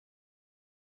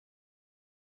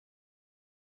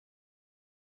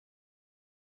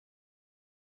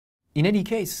In any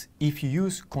case, if you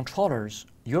use controllers,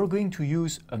 you're going to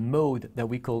use a mode that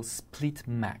we call split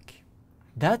MAC.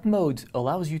 That mode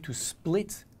allows you to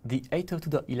split the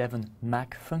 802.11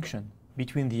 MAC function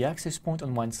between the access point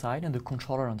on one side and the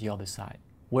controller on the other side,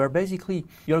 where basically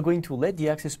you're going to let the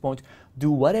access point do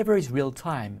whatever is real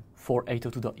time for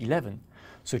 802.11,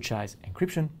 such as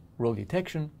encryption, rogue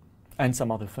detection, and some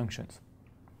other functions.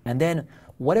 And then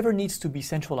whatever needs to be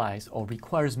centralized or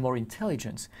requires more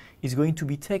intelligence is going to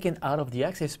be taken out of the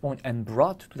access point and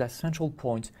brought to that central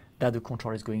point that the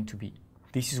controller is going to be.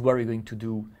 This is where we're going to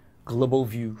do global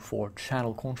view for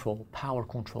channel control, power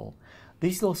control.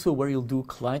 This is also where you'll do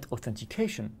client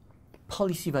authentication,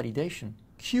 policy validation,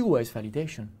 QoS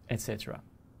validation, etc.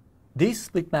 This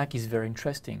split MAC is very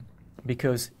interesting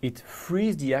because it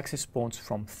frees the access points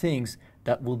from things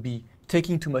that will be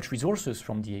taking too much resources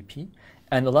from the AP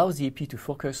and allows the AP to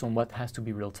focus on what has to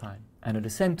be real time. And at the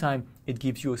same time, it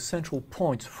gives you a central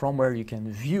point from where you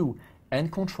can view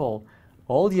and control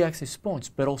all the access points,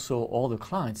 but also all the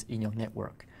clients in your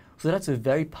network. So that's a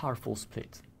very powerful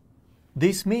split.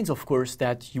 This means, of course,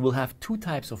 that you will have two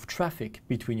types of traffic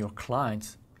between your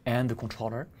clients and the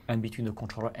controller, and between the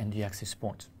controller and the access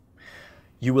point.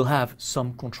 You will have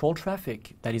some control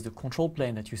traffic, that is the control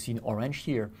plane that you see in orange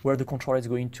here, where the controller is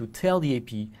going to tell the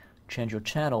AP, change your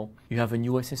channel, you have a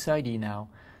new SSID now,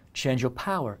 change your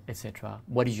power, etc.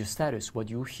 What is your status, what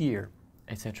do you hear,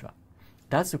 etc.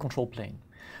 That's the control plane.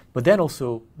 But then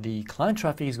also the client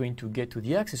traffic is going to get to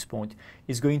the access point,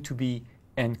 is going to be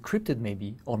encrypted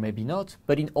maybe, or maybe not,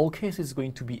 but in all cases it's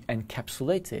going to be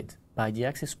encapsulated by the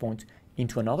access point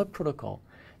into another protocol,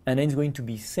 and then it's going to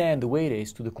be sent the way it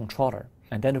is to the controller.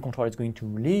 And then the controller is going to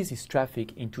release this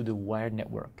traffic into the wired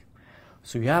network.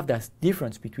 So you have that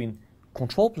difference between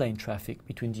control plane traffic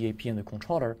between the AP and the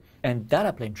controller, and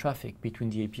data plane traffic between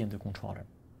the AP and the controller.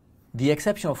 The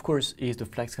exception, of course, is the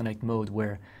Flex Connect mode,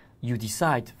 where you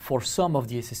decide for some of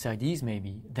the SSIDs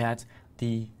maybe that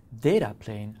the data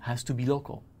plane has to be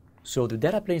local. So the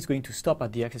data plane is going to stop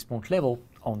at the access point level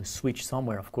on the switch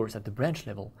somewhere, of course, at the branch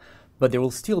level. But there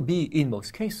will still be, in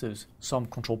most cases, some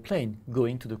control plane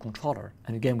going to the controller.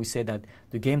 And again, we said that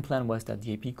the game plan was that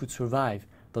the AP could survive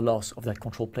the loss of that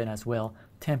control plane as well,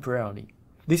 temporarily.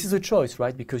 This is a choice,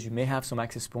 right? Because you may have some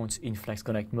access points in Flex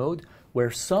Connect mode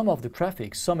where some of the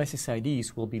traffic, some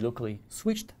SSIDs will be locally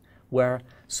switched, where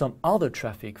some other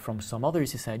traffic from some other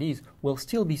SSIDs will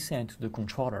still be sent to the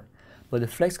controller. But the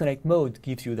Flex Connect mode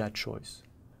gives you that choice.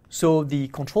 So the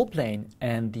control plane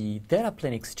and the data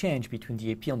plane exchange between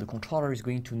the AP and the controller is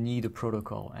going to need a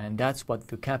protocol, and that's what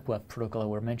the CAPWAP protocol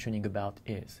we're mentioning about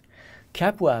is.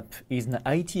 CAPWAP is an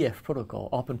IETF protocol,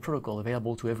 open protocol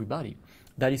available to everybody,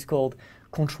 that is called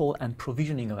Control and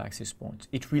Provisioning of Access Points.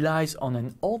 It relies on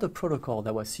an older protocol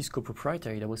that was Cisco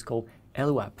proprietary that was called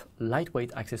LWAP,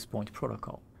 Lightweight Access Point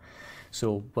Protocol.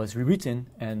 So it was rewritten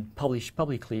and published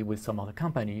publicly with some other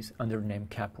companies under the name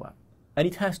CAPWAP. And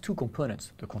it has two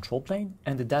components, the control plane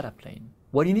and the data plane.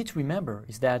 What you need to remember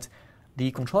is that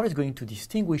the controller is going to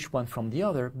distinguish one from the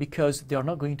other because they are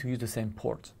not going to use the same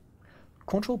port.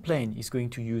 Control plane is going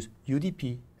to use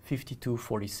UDP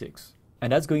 5246.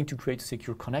 And that's going to create a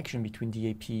secure connection between the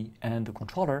AP and the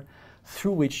controller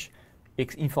through which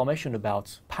information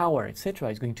about power, etc.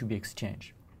 is going to be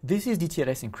exchanged. This is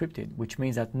DTLS encrypted, which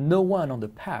means that no one on the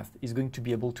path is going to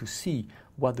be able to see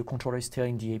what the controller is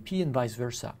telling the AP and vice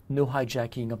versa. No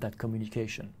hijacking of that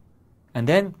communication. And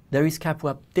then there is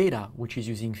CAPWAP data, which is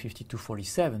using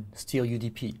 5247, still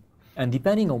UDP. And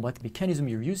depending on what mechanism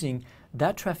you're using,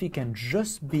 that traffic can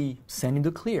just be sent in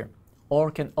the clear, or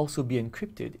can also be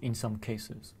encrypted in some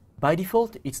cases. By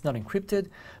default, it's not encrypted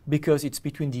because it's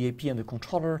between the AP and the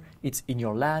controller, it's in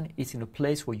your LAN, it's in a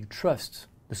place where you trust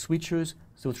the switchers,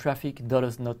 so traffic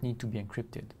does not need to be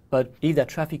encrypted. But if that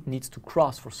traffic needs to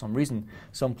cross for some reason,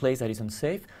 some place that is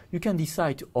unsafe, you can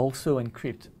decide to also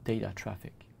encrypt data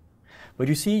traffic. But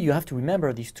you see, you have to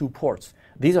remember these two ports.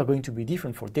 These are going to be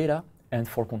different for data and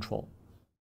for control.